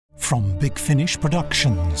From Big Finish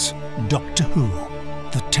Productions, Doctor Who,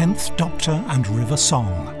 The 10th Doctor and River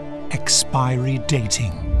Song, Expiry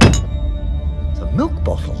Dating. A milk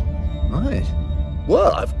bottle? Right.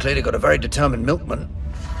 Well, I've clearly got a very determined milkman.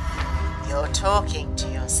 You're talking to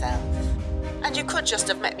yourself. And you could just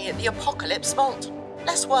have met me at the Apocalypse Vault.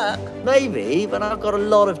 Less work. Maybe, but I've got a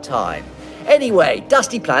lot of time. Anyway,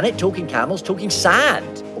 dusty planet, talking camels, talking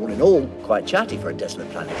sand. All in all, quite chatty for a desolate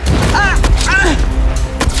planet.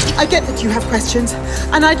 I get that you have questions,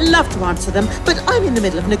 and I'd love to answer them, but I'm in the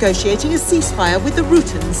middle of negotiating a ceasefire with the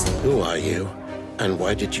Rootons. Who are you? And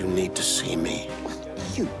why did you need to see me?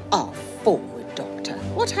 You are forward, Doctor.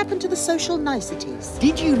 What happened to the social niceties?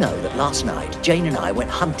 Did you know that last night, Jane and I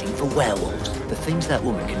went hunting for werewolves? The things that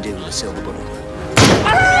woman can do with a silver bullet.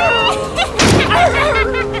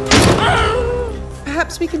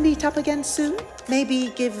 Perhaps we can meet up again soon?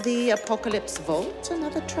 Maybe give the Apocalypse Vault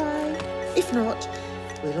another try? If not,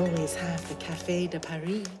 we'll always have the Café de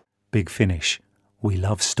Paris. Big Finish. We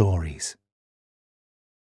love stories.